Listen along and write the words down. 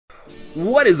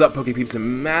What is up, Pokepeeps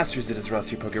and Masters? It is Russ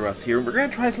here, PokeRuss here, and we're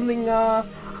gonna try something a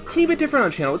teeny bit different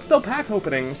on the channel. It's still pack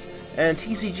openings and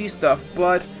TCG stuff,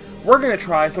 but we're gonna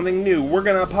try something new. We're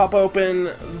gonna pop open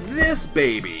this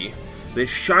baby, this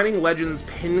Shining Legends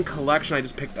pin collection I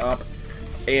just picked up,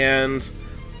 and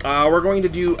we're going to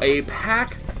do a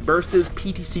pack versus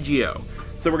PTCGO.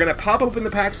 So we're gonna pop open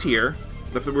the packs here.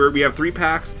 We have 3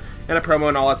 packs and a promo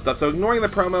and all that stuff. So ignoring the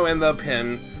promo and the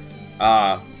pin,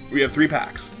 we have 3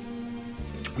 packs.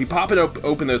 We pop it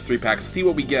open those 3 packs, see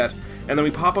what we get, and then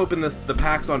we pop open the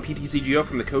packs on PTCGO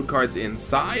from the code cards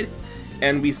inside,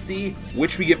 and we see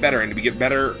which we get better in. Do we get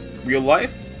better real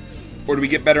life, or do we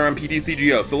get better on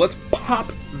PTCGO? So let's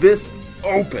pop this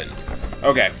open.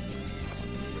 Okay.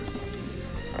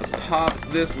 Let's pop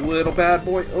this little bad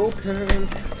boy open.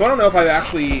 So I don't know if I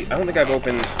don't think I've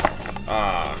opened,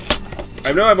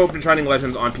 I know I've opened Shining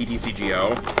Legends on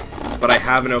PTCGO, but I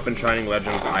haven't opened Shining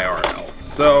Legends IRL.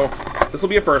 So this will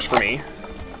be a first for me.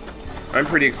 I'm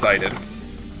pretty excited.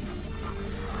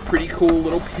 Pretty cool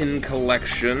little pin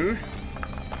collection.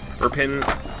 Or pin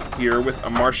here with a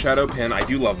Marshadow pin. I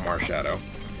do love Marshadow.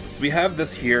 So we have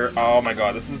this here. Oh my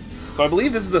god, this is... So I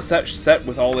believe this is the set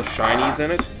with all the shinies in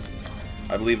it.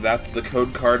 I believe that's the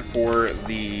code card for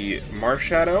the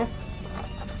Marshadow.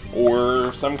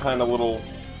 Or some kind of little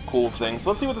cool thing. So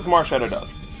let's see what this Marshadow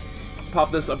does. Pop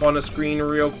this up on the screen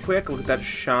real quick. Look at that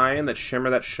shine, that shimmer,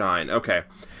 that shine. Okay.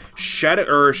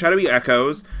 Shadowy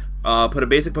Echoes. Put a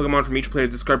basic Pokemon from each player's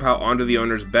discard pile onto the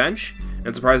owner's bench.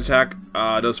 And surprise attack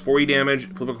does 40 damage.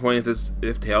 Flip a coin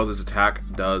if tails. This attack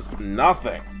does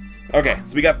nothing. Okay,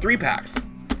 so we got 3 packs.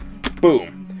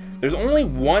 Boom. There's only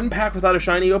 1 pack without a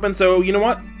shiny open, so you know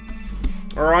what?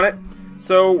 We're on it.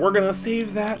 So we're gonna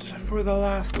save that for the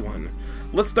last one.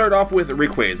 Let's start off with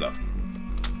Rayquaza.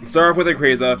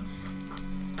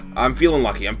 I'm feeling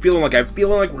lucky. I feel like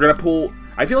we're gonna pull.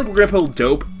 I feel like we're gonna pull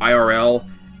dope IRL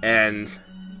and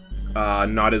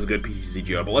not as good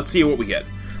PTCGO. But let's see what we get.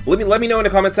 Let me know in the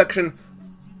comment section.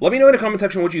 Let me know in the comment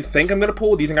section what you think I'm gonna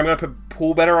pull. Do you think I'm gonna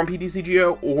pull better on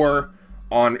PTCGO or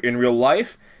in real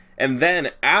life? And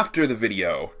then after the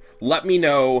video, let me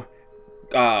know.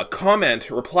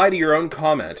 Reply to your own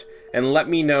comment, and let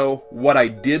me know what I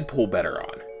did pull better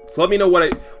on. So let me know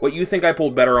what you think I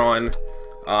pulled better on.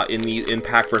 In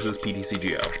pack versus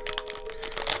PTCGO.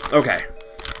 Okay.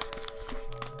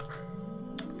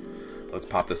 Let's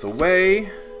pop this away.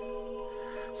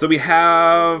 So we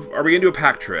have... Are we gonna do a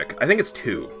pack trick? I think it's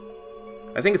 2.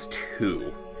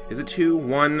 Is it 2?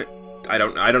 1? I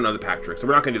don't know the pack trick, so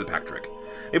we're not gonna do the pack trick.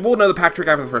 Maybe we'll know the pack trick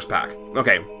after the first pack.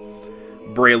 Okay.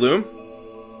 Breloom.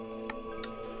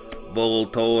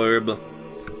 Voltorb.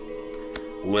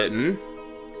 Litten.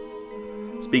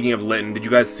 Speaking of Litten, did you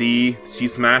guys see she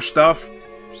smashed stuff?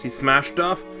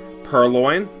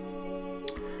 Purloin,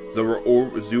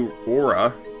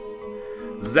 Zora,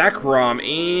 Zekrom,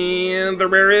 and the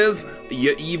rare is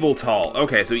Yveltal.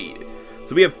 Okay, so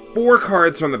we have 4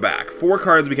 cards from the back. 4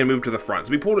 cards we can move to the front.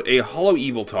 So we pulled a Hollow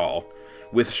Yveltal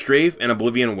with Strafe and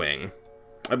Oblivion Wing.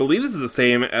 I believe this is the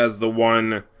same as the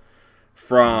one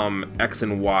from X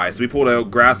and Y. So we pulled a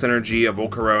Grass Energy, a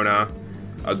Volcarona,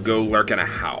 a Golurk, and a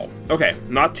Howl. Okay,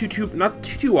 not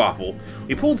too awful.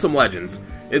 We pulled some Legends.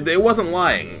 It wasn't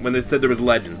lying when it said there was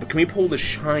Legends, but can we pull the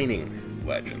Shining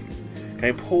Legends? Can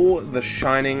I pull the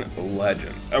Shining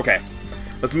Legends? Okay,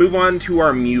 let's move on to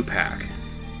our Mew pack.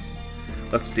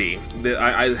 Let's see. We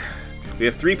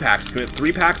have 3 packs. We have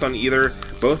 3 packs on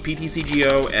both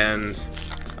PTCGO and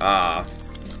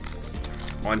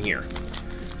on here.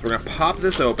 So we're gonna pop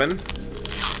this open.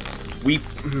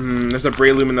 There's a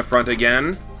Breloom in the front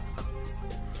again.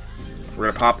 We're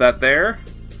gonna pop that there.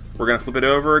 We're gonna flip it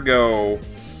over, go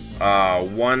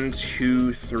 1,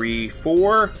 2, 3,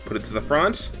 4. Put it to the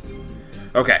front.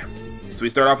 Okay, so we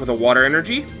start off with a Water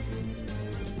Energy,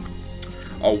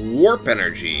 a Warp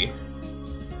Energy.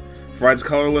 Provides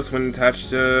colorless when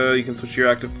attached to. You can switch your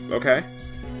active. Okay.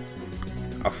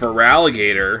 A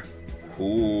Feraligatr.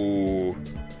 Ooh.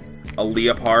 A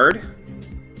Leopard.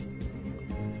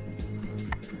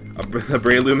 The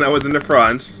Breloom that was in the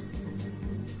front.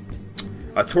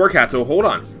 A Torcat. So hold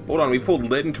on. We pulled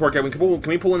Lit and Torcat. Can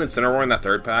we pull in Incineroar in that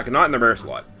 3rd pack? Not in the rare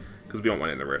slot, because we don't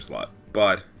want it in the rare slot.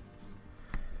 But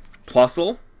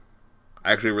Plusle.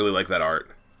 I actually really like that art.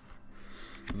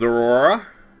 Zorora.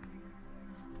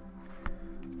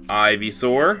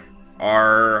 Ivysaur.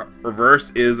 Our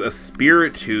reverse is a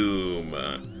Spiritomb.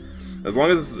 As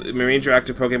long as it remains your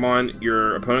active Pokemon,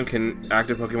 your opponent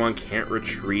active Pokemon can't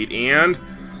retreat. And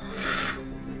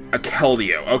a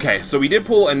Keldeo. Okay, so we did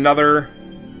pull another...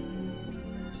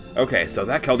 Okay, so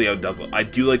that Keldeo does... I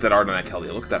do like that art on that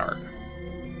Keldeo. Look at that art.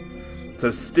 So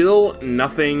still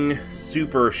nothing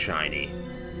super shiny.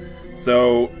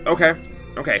 So, okay.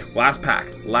 Okay, last pack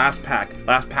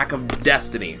of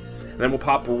destiny. And then we'll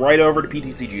pop right over to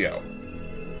PTCGO.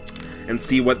 And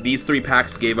see what these 3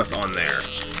 packs gave us on there.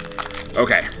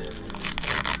 Okay.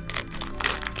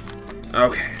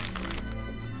 Okay.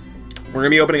 We're going to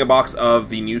be opening a box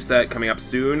of the new set coming up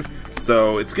soon.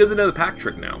 So, it's good to know the pack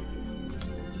trick now.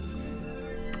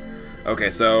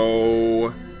 Okay,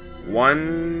 so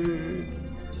 1,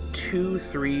 2,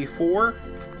 3, 4.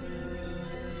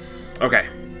 Okay,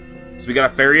 so we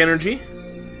got a Fairy Energy,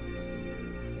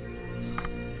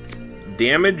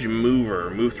 Damage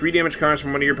Mover. Move 3 damage cards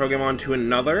from one of your Pokemon to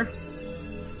another.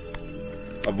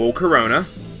 A Volcarona.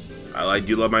 I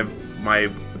do love my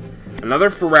another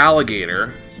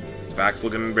Feraligatr. This pack's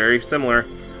looking very similar.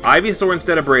 Ivysaur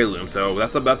instead of Breloom, so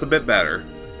that's a bit better.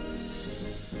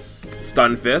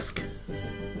 Stunfisk.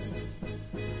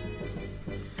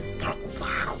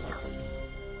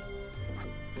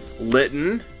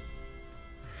 Litten.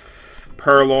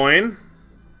 Purloin.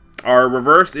 Our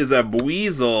reverse is a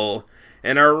Buizel.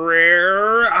 And a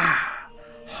rare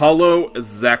Hollow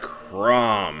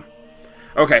Zekrom.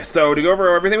 Okay, so to go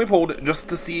over everything we pulled, just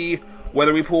to see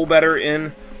whether we pull better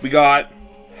in, we got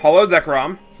Hollow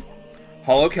Zekrom,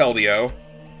 Hollow Keldeo,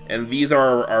 and these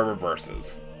are our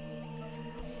reverses.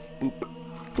 Boop,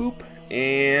 boop,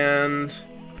 and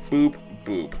boop,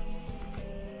 boop.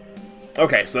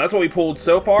 Okay, so that's what we pulled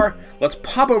so far. Let's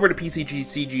pop over to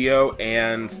PTCGO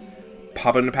and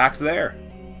pop into packs there.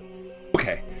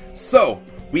 Okay, so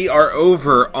we are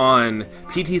over on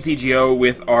PTCGO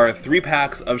with our 3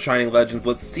 packs of Shining Legends.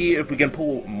 Let's see if we can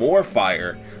pull more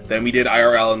fire than we did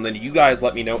IRL, and then you guys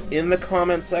let me know in the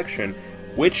comment section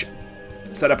which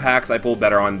set of packs I pulled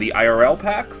better on, the IRL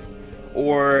packs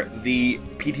or the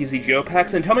PTCGO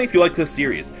packs, and tell me if you like this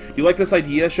series. Do you like this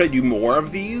idea? Should I do more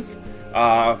of these?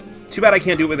 Too bad I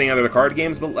can't do it with any other card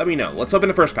games, but let me know. Let's open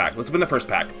the first pack. Let's open the first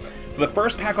pack. So the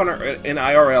first pack on in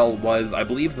IRL was, I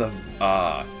believe, the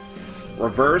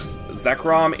reverse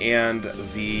Zekrom and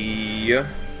the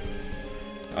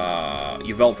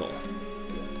Yveltal.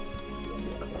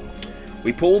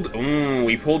 We pulled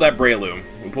that Breloom.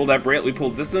 We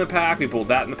pulled this in the pack. We pulled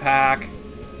that in the pack.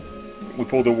 We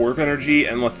pulled a Warp Energy,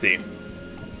 and let's see.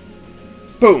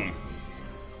 Boom!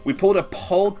 We pulled a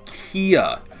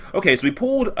Palkia. Okay, so we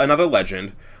pulled another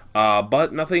Legend,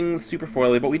 but nothing super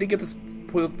foily, but we did get this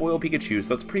foil Pikachu,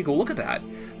 so that's pretty cool. Look at that.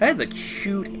 That is a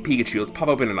cute Pikachu. Let's pop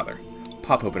open another.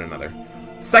 Pop open another.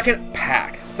 Second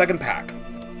pack.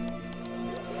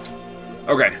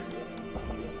 Okay.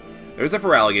 There's a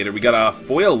Feraligatr. We got a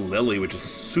foil Lily, which is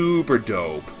super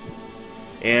dope.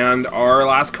 And our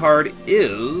last card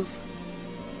is...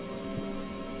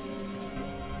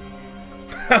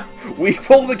 we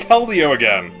pulled a Keldeo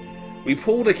again. We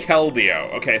pulled a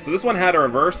Keldeo. Okay, so this one had a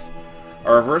reverse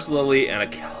Lily and a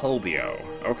Keldeo.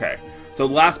 Okay, so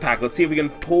last pack. Let's see if we can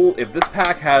pull. If this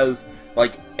pack has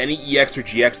like any EX or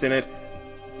GX in it,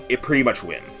 it pretty much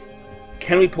wins.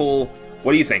 Can we pull?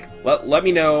 What do you think? Let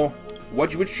me know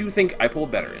which you think I pulled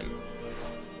better in.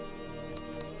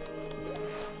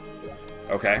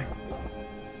 Okay.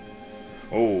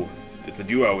 Oh, it's a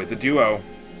duo. It's a duo.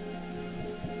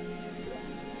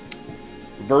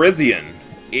 Virizion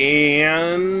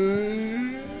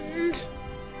and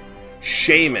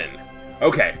Shaman.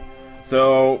 Okay,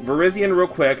 so Virizion, real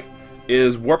quick,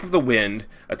 is Warp of the Wind.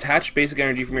 Attach basic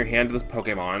energy from your hand to this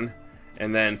Pokemon,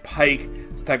 and then Pike.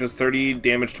 This attack does 30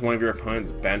 damage to one of your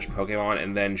opponent's bench Pokemon,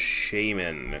 and then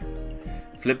Shaman.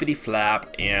 Flippity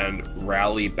Flap and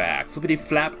Rally Back. Flippity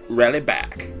Flap, Rally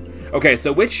Back. Okay,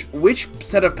 so which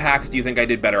set of packs do you think I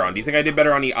did better on? Do you think I did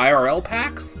better on the IRL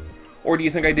packs? Or do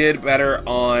you think I did better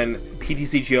on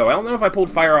PTCGO? I don't know if I pulled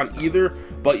fire on either,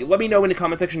 but let me know in the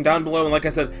comment section down below. And like I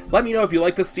said, let me know if you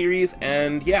like this series.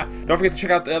 And yeah, don't forget to check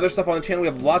out the other stuff on the channel. We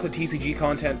have lots of TCG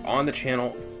content on the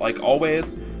channel, like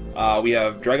always. We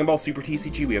have Dragon Ball Super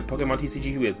TCG, we have Pokemon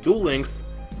TCG, we have Duel Links,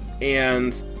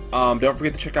 and don't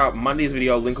forget to check out Monday's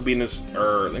video. Link will be in the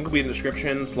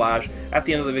description / at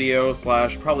the end of the video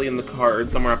 / probably in the card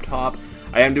somewhere up top.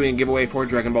 I am doing a giveaway for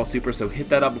Dragon Ball Super, so hit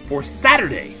that up before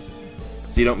Saturday,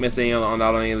 so you don't miss out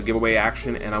on any of the giveaway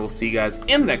action, and I will see you guys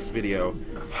in the next video.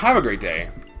 Have a great day.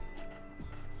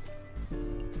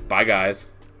 Bye,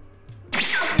 guys.